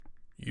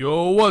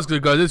Yo, what's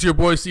good, guys? It's your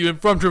boy Steven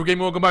from Trif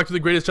Gaming. Welcome back to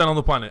the greatest channel on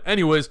the planet.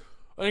 Anyways,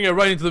 I'm gonna get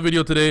right into the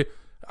video today.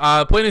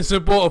 Plain and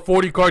simple, a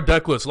 40 card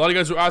deck list. A lot of you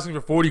guys were asking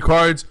for 40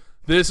 cards.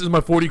 This is my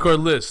 40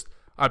 card list.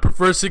 I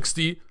prefer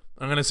 60.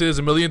 I'm gonna say this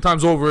a million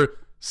times over.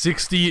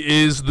 60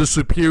 is the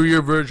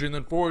superior version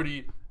than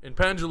 40 in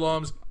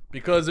Pendulums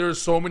because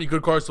there's so many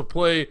good cards to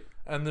play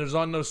and there's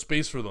not enough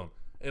space for them.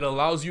 It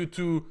allows you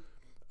to,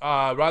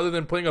 rather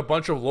than playing a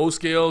bunch of low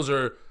scales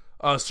or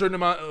a certain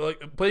amount,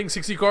 like playing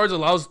 60 cards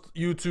allows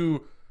you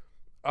to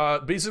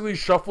basically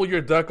shuffle your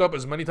deck up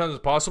as many times as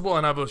possible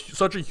and have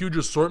such a huge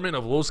assortment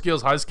of low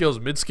scales, high scales,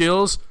 mid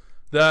scales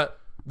that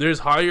there's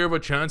higher of a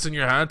chance in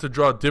your hand to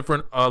draw a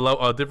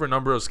different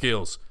number of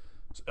scales.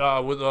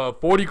 With a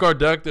 40 card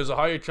deck, there's a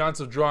higher chance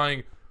of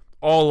drawing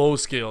all low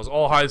scales,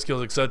 all high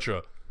scales,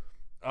 etc.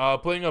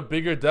 Playing a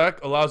bigger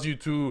deck allows you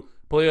to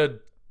play a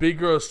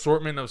bigger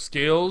assortment of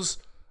scales,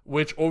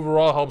 which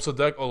overall helps the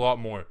deck a lot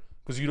more.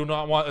 Because you do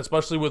not want,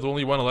 especially with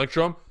only one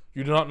Electrum,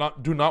 you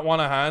do not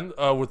want a hand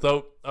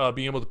without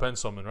being able to pen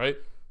summon, right?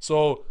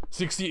 So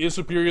 60 is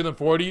superior than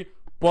 40,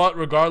 but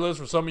regardless,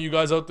 for some of you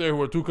guys out there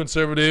who are too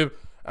conservative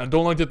and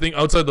don't like to think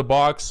outside the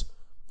box,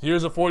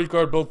 here's a 40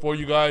 card build for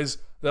you guys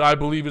that I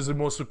believe is the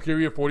most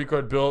superior 40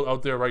 card build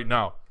out there right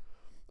now.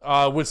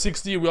 With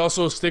 60, we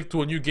also stick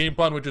to a new game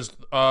plan, which is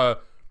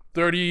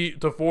 30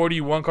 to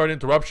 40 one card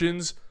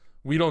interruptions.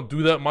 We don't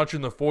do that much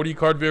in the 40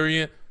 card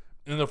variant.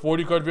 In the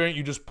 40 card variant,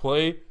 you just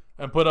play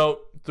and put out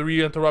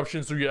 3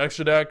 interruptions through your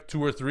extra deck,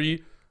 2 or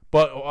 3.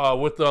 But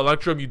with the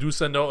Electrum, you do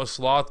send out a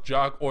Sloth,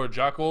 Jack, or a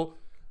Jackal.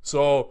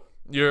 So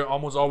you're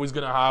almost always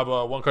going to have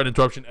a 1 card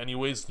interruption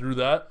anyways through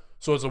that.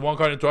 So it's a 1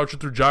 card interruption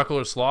through Jackal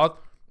or Sloth,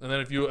 and then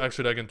a few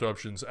extra deck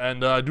interruptions.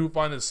 And I do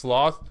find that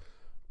Sloth,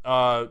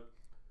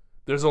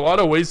 there's a lot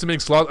of ways to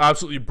make Sloth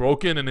absolutely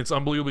broken, and it's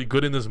unbelievably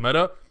good in this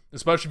meta.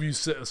 Especially if you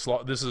set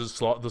Sloth. This is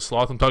the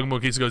Sloth I'm talking about,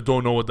 in case you guys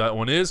don't know what that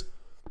one is.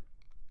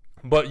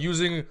 But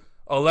using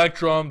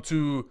Electrum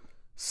to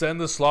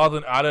send the Sloth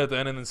and add it at the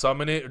end and then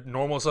summon it,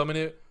 normal summon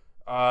it,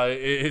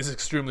 it is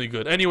extremely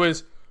good.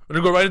 Anyways, I'm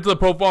going to go right into the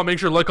profile. Make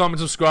sure to like, comment,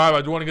 subscribe.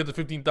 I do want to get to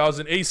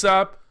 15,000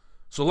 ASAP.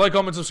 So like,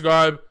 comment,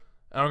 subscribe,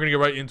 and we're going to get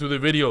right into the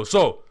video.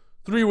 So,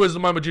 3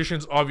 Wisdom by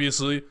Magicians,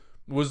 obviously.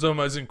 Wisdom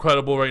is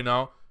incredible right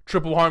now.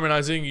 Triple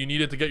Harmonizing, you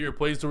need it to get your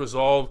plays to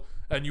resolve,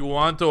 and you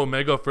want to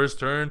Omega first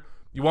turn.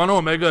 You want to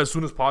Omega as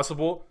soon as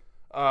possible.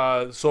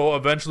 So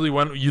eventually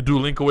when you do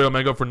link away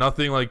Omega for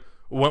nothing, like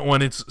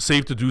when it's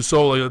safe to do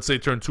so, like let's say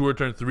turn 2 or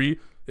turn 3,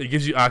 it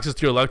gives you access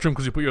to your Electrum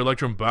because you put your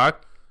Electrum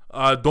back.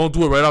 Don't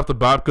do it right off the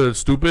bat because it's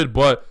stupid,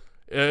 but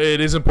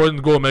it is important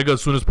to go Omega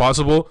as soon as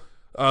possible.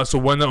 So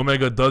when the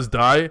Omega does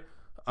die,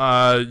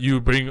 you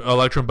bring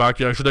Electrum back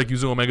to your extra deck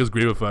using Omega's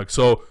Grave Effect.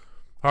 So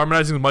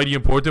Harmonizing is mighty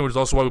important, which is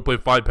also why we play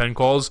 5 pen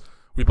calls.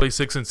 We play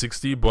 6 and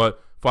 60,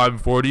 but 5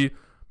 and 40.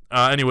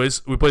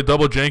 Anyways, we play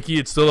double Janky.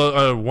 It's still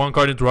a 1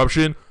 card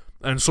interruption,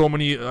 and so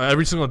many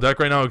every single deck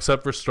right now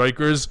except for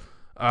Strikers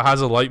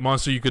has a light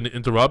monster you can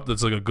interrupt.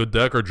 That's like a good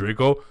deck, or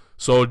Draco.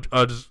 So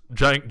just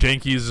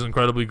Janky is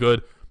incredibly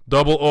good.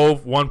 Double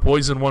Oath, 1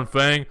 Poison, 1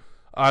 Fang.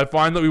 I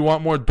find that we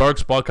want more dark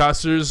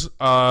spellcasters,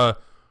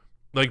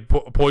 like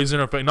Poison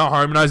or Fang. Not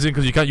Harmonizing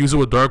because you can't use it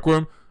with Dark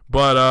Worm,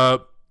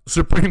 but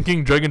Supreme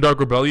King Dragon Dark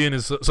Rebellion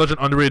is such an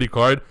underrated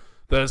card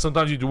that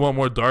sometimes you do want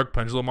more dark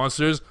Pendulum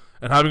monsters,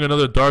 and having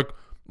another dark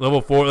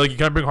level 4, like you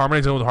can't bring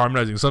Harmonizing with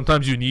Harmonizing.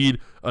 Sometimes you need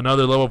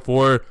another level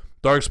 4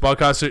 Dark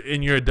Spellcaster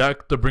in your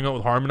deck to bring out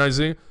with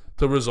Harmonizing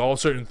to resolve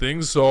certain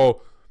things.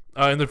 So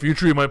in the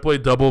future you might play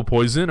double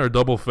Poison or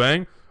double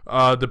Fang,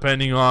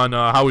 depending on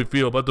how we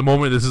feel. But at the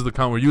moment this is the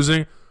count we're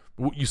using.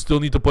 You still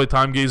need to play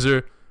Time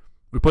Gazer.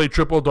 We play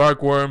triple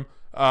Dark Worm.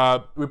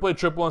 We play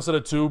triple instead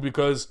of 2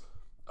 because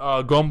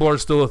Gumbler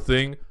is still a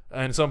thing,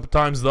 and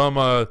sometimes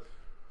them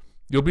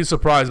you'll be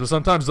surprised, but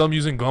sometimes them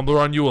using Gumbler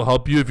on you will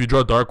help you if you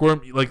draw Dark Worm.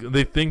 Like,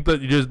 they think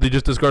that they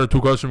just discarded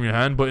 2 cards from your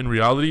hand, but in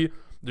reality,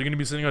 they're going to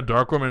be sitting on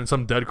Dark Worm and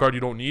some dead card you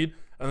don't need,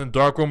 and then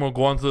Dark Worm will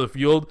go onto the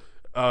field,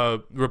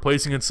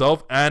 replacing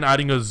itself and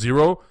adding a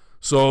 0.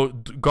 So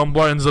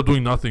Gumbler ends up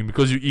doing nothing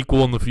because you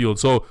equal in the field.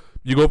 So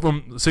you go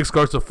from 6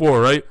 cards to 4,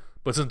 right?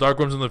 But since Dark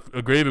Worm's in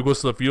the grave, it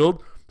goes to the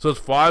field. So it's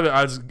 5, it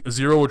adds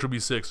 0, which will be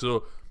 6.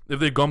 So if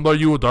they Gumbler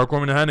you with Dark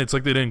Worm in hand, it's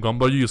like they didn't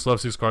Gumbler you. You still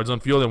have 6 cards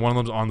on field, and one of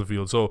them's on the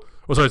field. So,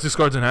 6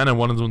 cards in hand, and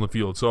one of them's on the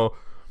field. So,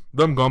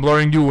 them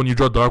Gumblering you when you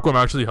draw Dark Worm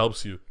actually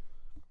helps you.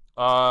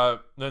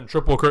 Then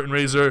triple Curtain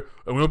Raiser,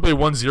 and we don't play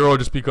 1-0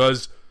 just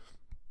because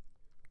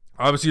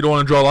obviously you don't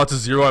want to draw lots of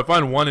 0. I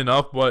find 1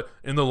 enough, but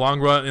in the long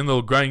run, in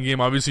the grinding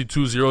game, obviously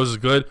 2 zeros is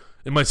good.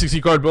 In my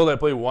 60 card build, I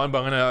play 1, but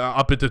I'm gonna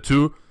up it to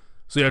 2.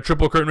 So yeah,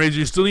 triple Curtain Raiser.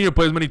 You still need to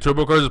play as many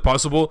turbo cards as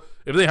possible.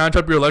 If they hand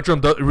trap your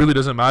Electrum, it really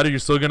doesn't matter. You're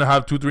still gonna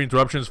have 2, 3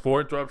 interruptions,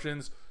 4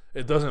 interruptions.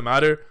 It doesn't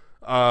matter.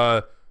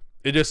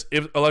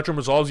 If Electrum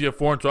resolves, you have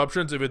 4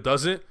 interruptions. If it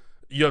doesn't,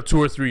 you have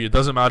 2 or 3. It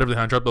doesn't matter if they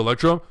hand trap the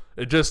Electrum.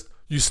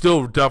 You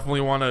still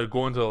definitely want to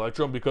go into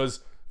Electrum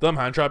because them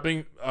hand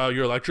trapping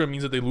your Electrum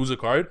means that they lose a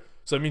card.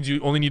 So that means you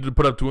only need to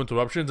put up 2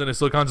 interruptions, and it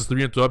still counts as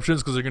 3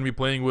 interruptions because they're gonna be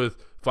playing with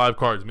 5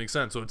 cards. Makes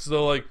sense. So it's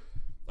still like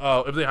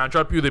if they hand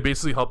trap you, they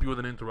basically help you with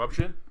an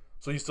interruption.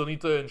 So you still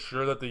need to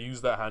ensure that they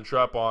use that hand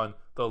trap on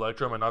the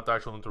Electrum and not the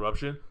actual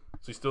interruption.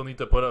 So you still need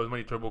to put out as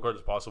many triple cards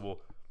as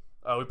possible.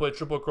 We played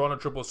triple Chrono,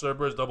 triple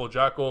Cerberus, double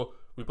Jackal.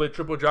 We played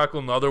triple Jackal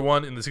in the other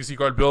one in the 60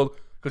 card build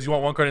because you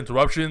want one card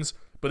interruptions.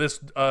 But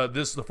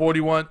the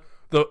 41,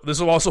 this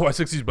is also why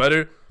 60 is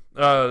better.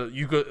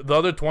 The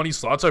other 20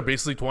 slots are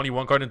basically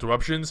 21 card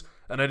interruptions,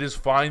 and I just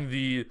find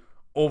the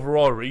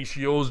overall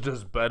ratios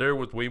just better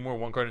with way more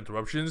one card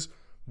interruptions.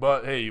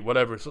 But hey,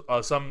 whatever.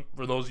 Some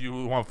for those of you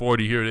who want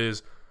 40, here it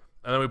is.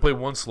 And then we play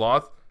one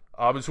sloth.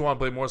 Obviously, we want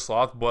to play more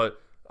sloth,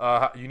 but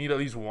you need at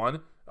least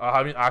one.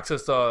 Having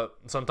access to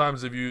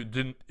sometimes if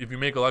you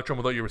make Electrum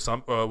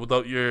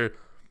without your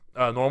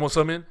normal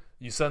summon,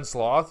 you send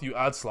sloth, you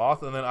add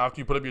sloth, and then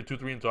after you put up your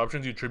 2-3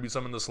 interruptions, you tribute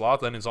summon the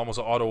sloth, and it's almost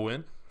an auto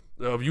win.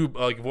 If you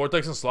like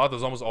Vortex and sloth,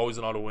 there's almost always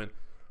an auto win.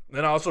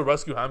 Then I also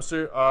rescue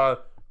hamster.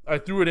 I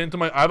threw it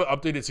into I have an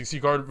updated 60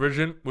 card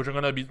version, which I'm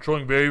gonna be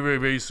showing very, very,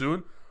 very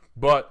soon.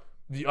 But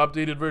the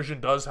updated version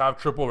does have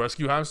triple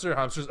rescue hamster.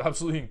 Hamster's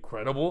absolutely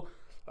incredible.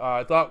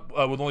 I thought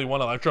with only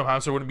one Electrum,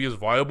 hamster wouldn't be as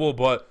viable,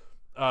 but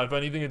if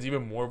anything, it's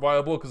even more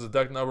viable because the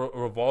deck now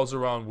revolves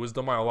around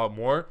Wisdom Eye a lot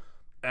more,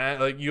 and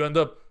like you end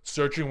up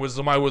searching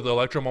Wisdom Eye with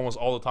Electrum almost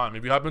all the time.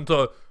 If you happen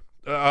to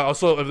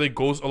also, if they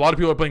Ghost, a lot of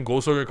people are playing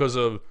Ghost Ogre because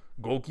of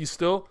Goki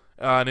still,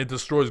 and it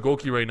destroys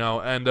Goki right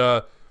now.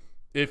 And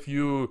if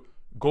you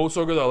Ghost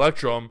Ogre the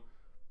Electrum,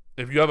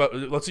 if you have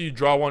let's say you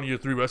draw one of your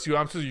 3 rescue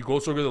hamsters, you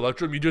Ghost Ogre the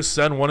Electrum, you just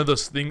send one of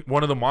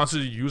the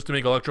monsters you used to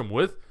make Electrum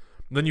with,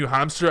 then you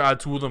hamster, add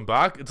 2 of them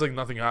back. It's like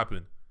nothing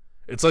happened.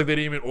 It's like they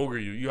didn't even ogre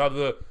you. You have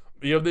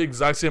the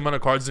exact same amount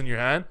of cards in your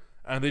hand,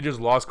 and they just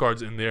lost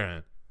cards in their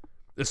hand.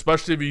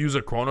 Especially if you use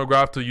a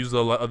chronograph to use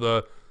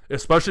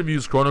especially if you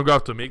use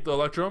chronograph to make the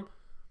Electrum.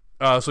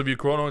 So if you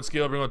chrono and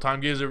scale, bring on time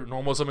gazer,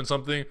 normal summon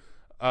something,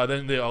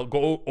 then they'll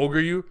go ogre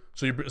you.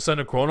 So you send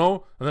a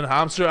chrono, and then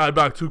hamster, add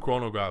back 2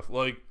 chronograph.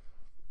 Like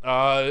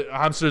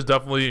hamster is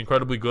definitely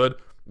incredibly good.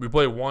 We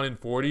play 1 in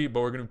 40,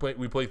 but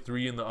we play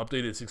 3 in the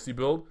updated 60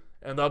 build,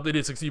 and the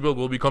updated 60 build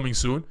will be coming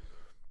soon.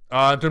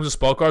 In terms of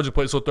spell cards, we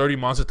play 30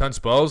 monster, 10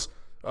 spells.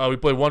 We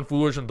play 1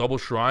 Foolish and double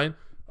Shrine.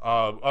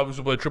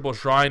 Obviously, we play triple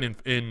Shrine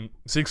in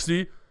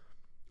 60.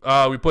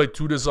 We play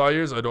 2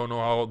 Desires. I don't know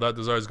how that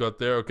Desires got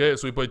there. Okay,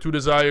 so we play 2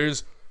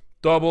 Desires,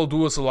 double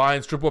Duelist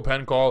Alliance, triple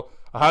Pen Call.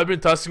 I have been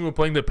testing with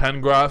playing the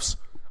Pen Graphs.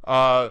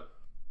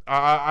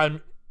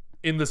 I'm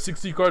in the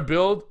 60 card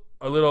build.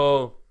 A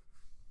little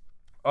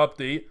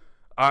update.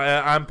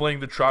 I'm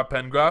playing the Trap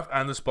Pen Graph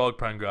and the Spell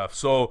Pen Graph.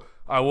 So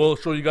I will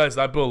show you guys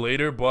that build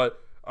later. But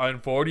in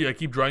 40, I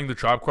keep drawing the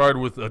Trap card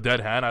with a dead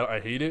hand. I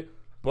hate it.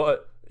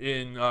 But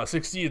in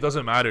 60, it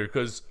doesn't matter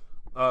because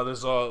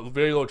there's a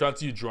very low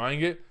chance of you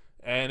drawing it.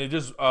 And it's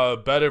just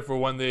better for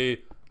when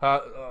they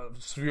have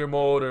sphere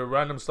mode or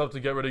random stuff to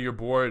get rid of your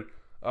board.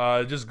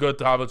 It's just good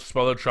to have a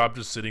Speller Trap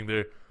just sitting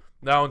there.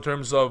 Now, in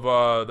terms of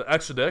the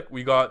extra deck,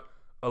 we got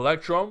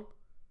Electrum,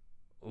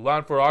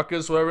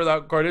 Lanfaracus, whatever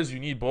that card is, you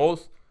need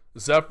both.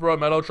 Zephyra,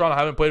 Metaltron, I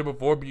haven't played it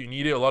before, but you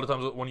need it. A lot of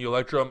times when you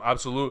Electrum,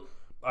 Absolute.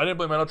 I didn't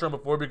play Metaltron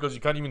before because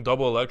you can't even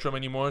double Electrum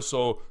anymore,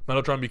 so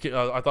Metaltron became,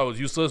 I thought it was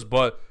useless,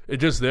 but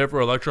it's just there for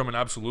Electrum and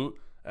Absolute.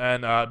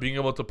 And being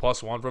able to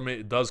 +1 from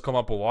it does come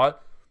up a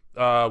lot.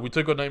 We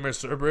took out Nightmare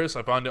Cerberus.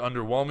 I found it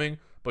underwhelming,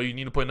 but you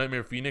need to play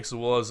Nightmare Phoenix as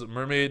well as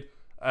Mermaid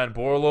and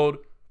Borreload.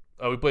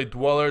 We played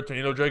Dweller,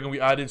 Tornado Dragon. We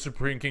added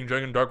Supreme King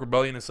Dragon, Dark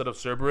Rebellion instead of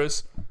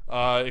Cerberus.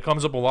 It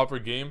comes up a lot per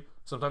game.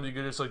 Sometimes you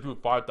can just like do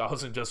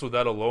 5,000 just with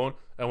that alone,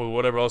 and with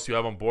whatever else you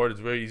have on board, it's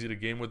very easy to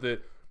game with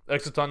it.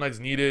 Exciton Knight's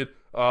needed.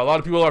 A lot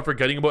of people are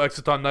forgetting about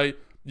Exciton Knight.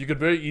 You could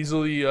very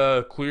easily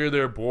clear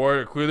their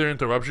board, clear their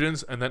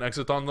interruptions, and then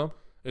Exciton them.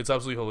 It's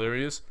absolutely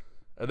hilarious.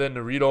 And then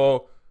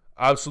Naruto,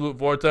 Absolute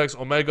Vortex,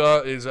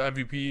 Omega is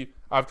MVP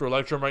after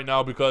Electrum right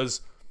now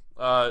because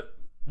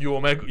you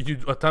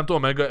attempt to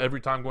Omega every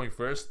time going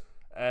first,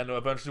 and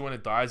eventually when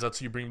it dies, that's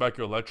how you bring back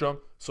your Electrum.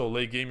 So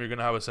late game, you're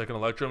gonna have a second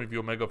Electrum if you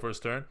Omega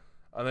first turn.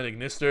 And then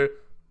Ignister,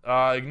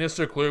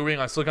 Clearwing.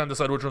 I still can't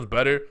decide which one's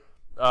better,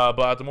 but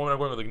at the moment I'm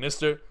going with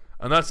Ignister.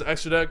 And that's the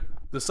extra deck.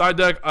 The side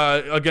deck,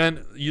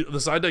 the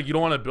side deck you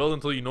don't want to build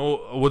until you know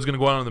what's gonna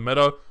go on in the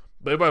meta.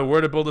 But if I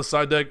were to build a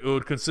side deck, it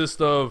would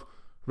consist of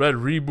Red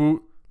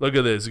Reboot. Look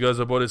at this. You guys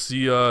are about to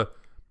see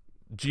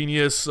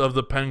Genius of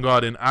the Pen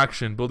God in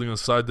action building a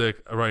side deck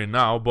right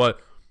now.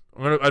 But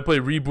I'd play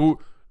Reboot.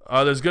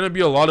 There's going to be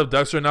a lot of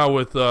decks right now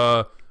with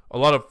a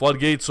lot of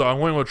Floodgates. So I'm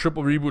going with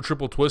triple Reboot,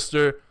 triple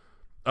Twister.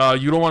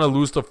 You don't want to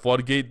lose to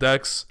Floodgate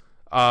decks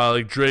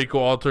like Draco,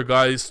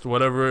 Altergeist,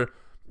 whatever.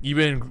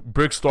 Even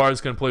Brick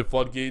Stars can play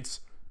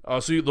Floodgates.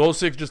 So those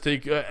 6 just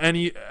take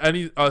any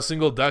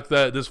single deck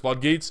that this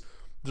Floodgates.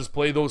 Just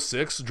play those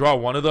 6, draw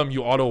one of them,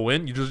 you auto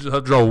win. You just have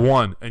to draw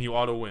 1 and you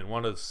auto win.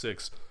 1 of the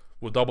 6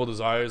 with double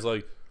Desires.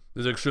 Like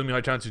there's an extremely high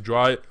chance you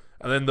draw it.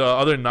 And then the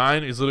other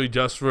 9 is literally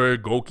just for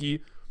Goki.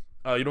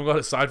 You don't got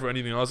to side for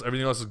anything else.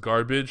 Everything else is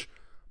garbage.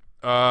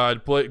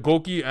 I'd play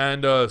Goki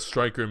and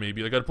Striker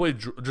maybe. Like I'd play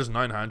just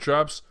 9 hand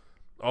traps.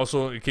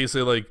 Also, in case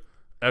they like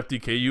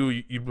FDK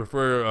you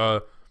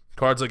prefer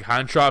cards like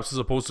hand traps as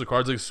opposed to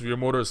cards like Sphere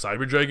Motor or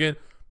Cyber Dragon,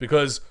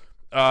 because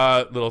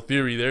little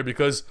theory there,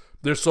 because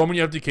there's so many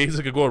FTKs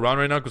that could go around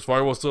right now because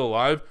Firewall's still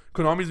alive.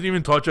 Konami didn't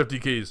even touch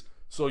FTKs,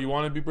 so you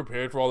want to be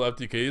prepared for all the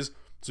FTKs.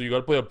 So you got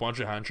to play a bunch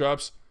of hand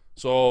traps.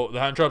 So the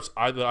hand traps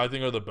I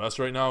think are the best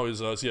right now is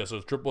so it's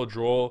triple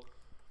droll,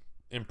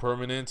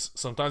 impermanence.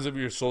 Sometimes if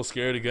you're so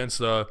scared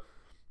against you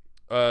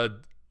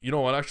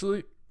know what,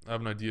 actually I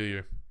have an idea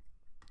here.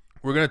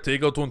 We're gonna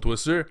take out Twin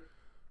Twister.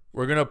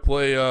 We're gonna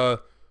play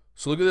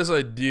so look at this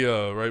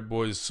idea, right,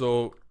 boys?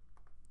 So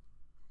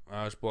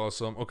Ash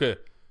Blossom. Okay,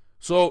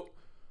 so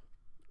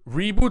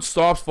Reboot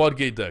stops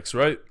Floodgate decks,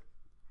 right?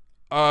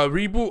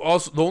 Reboot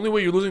also, the only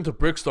way you're losing to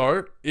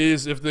Brickstar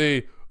is if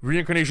they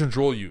Reincarnation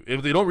Droll you.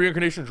 If they don't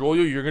Reincarnation Droll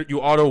you,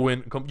 you auto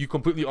win. You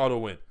completely auto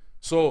win.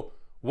 So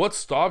what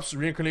stops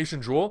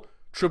Reincarnation Droll?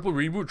 Triple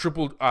Reboot,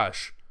 triple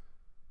Ash.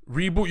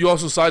 Reboot, you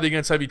also side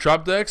against heavy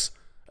trap decks,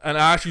 and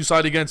Ash, you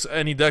side against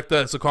any deck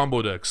that's a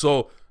combo deck.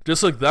 So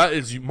just like that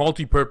is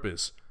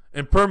multi-purpose.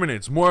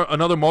 Impermanence,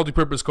 another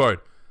multi-purpose card.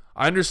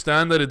 I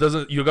understand that it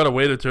doesn't, you gotta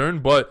wait a turn,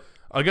 but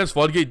against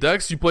Floodgate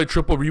decks, you play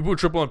triple Reboot,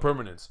 triple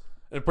Impermanence.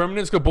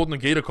 Impermanence could both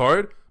negate a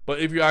card, but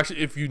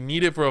if you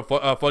need it for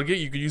a Floodgate,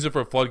 you could use it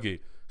for a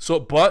Floodgate. So,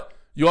 but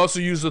you also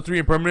use the 3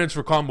 Impermanence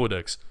for combo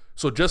decks.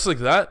 So just like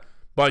that,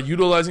 by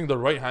utilizing the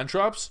right hand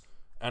traps,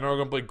 and we're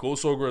gonna play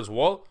Ghost Ogre as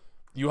well,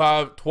 you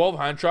have 12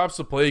 hand traps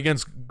to play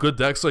against good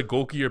decks like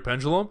Goki or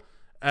Pendulum,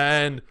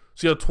 and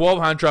so you have 12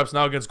 hand traps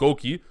now against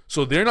Goki.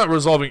 So they're not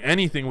resolving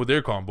anything with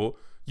their combo.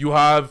 You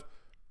have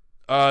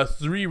 3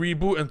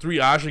 Reboot and 3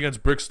 Ash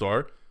against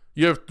Brickstar.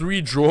 You have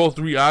 3 Droll,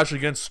 3 Ash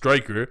against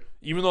Striker.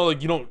 Even though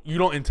like you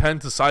don't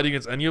intend to side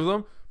against any of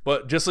them,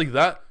 but just like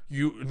that,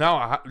 you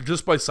now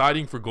just by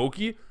siding for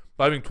Goki,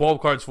 by having 12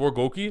 cards for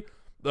Goki,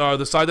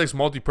 the side deck's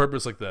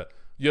multi-purpose like that.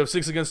 You have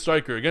 6 against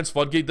Striker. Against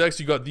Floodgate decks,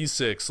 you got these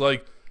 6.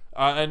 Like,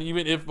 and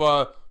even if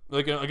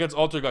like against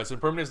Altergeist,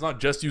 Impermanence is not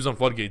just used on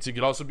Floodgates. It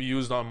could also be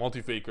used on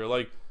Multi-Faker.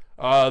 Like,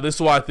 this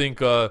is why I think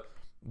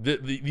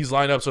these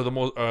lineups are the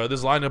most.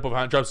 This lineup of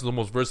hand traps is the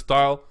most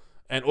versatile.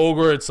 And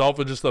Ogre itself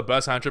is just the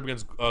best hand trap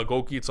against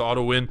Goki. It's an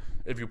auto win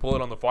if you pull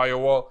it on the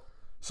Firewall.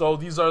 So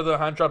these are the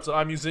hand traps that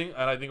I'm using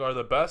and I think are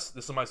the best.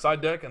 This is my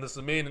side deck and this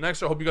is main and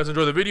extra. Hope you guys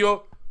enjoy the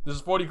video. This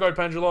is 40 card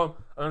Pendulum.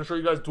 I'm going to show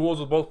you guys duels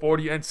with both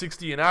 40 and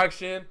 60 in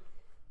action.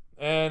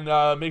 And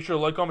make sure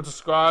to like, comment,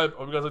 subscribe.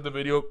 Hope you guys like the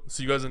video.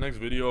 See you guys in the next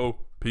video.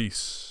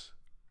 Peace.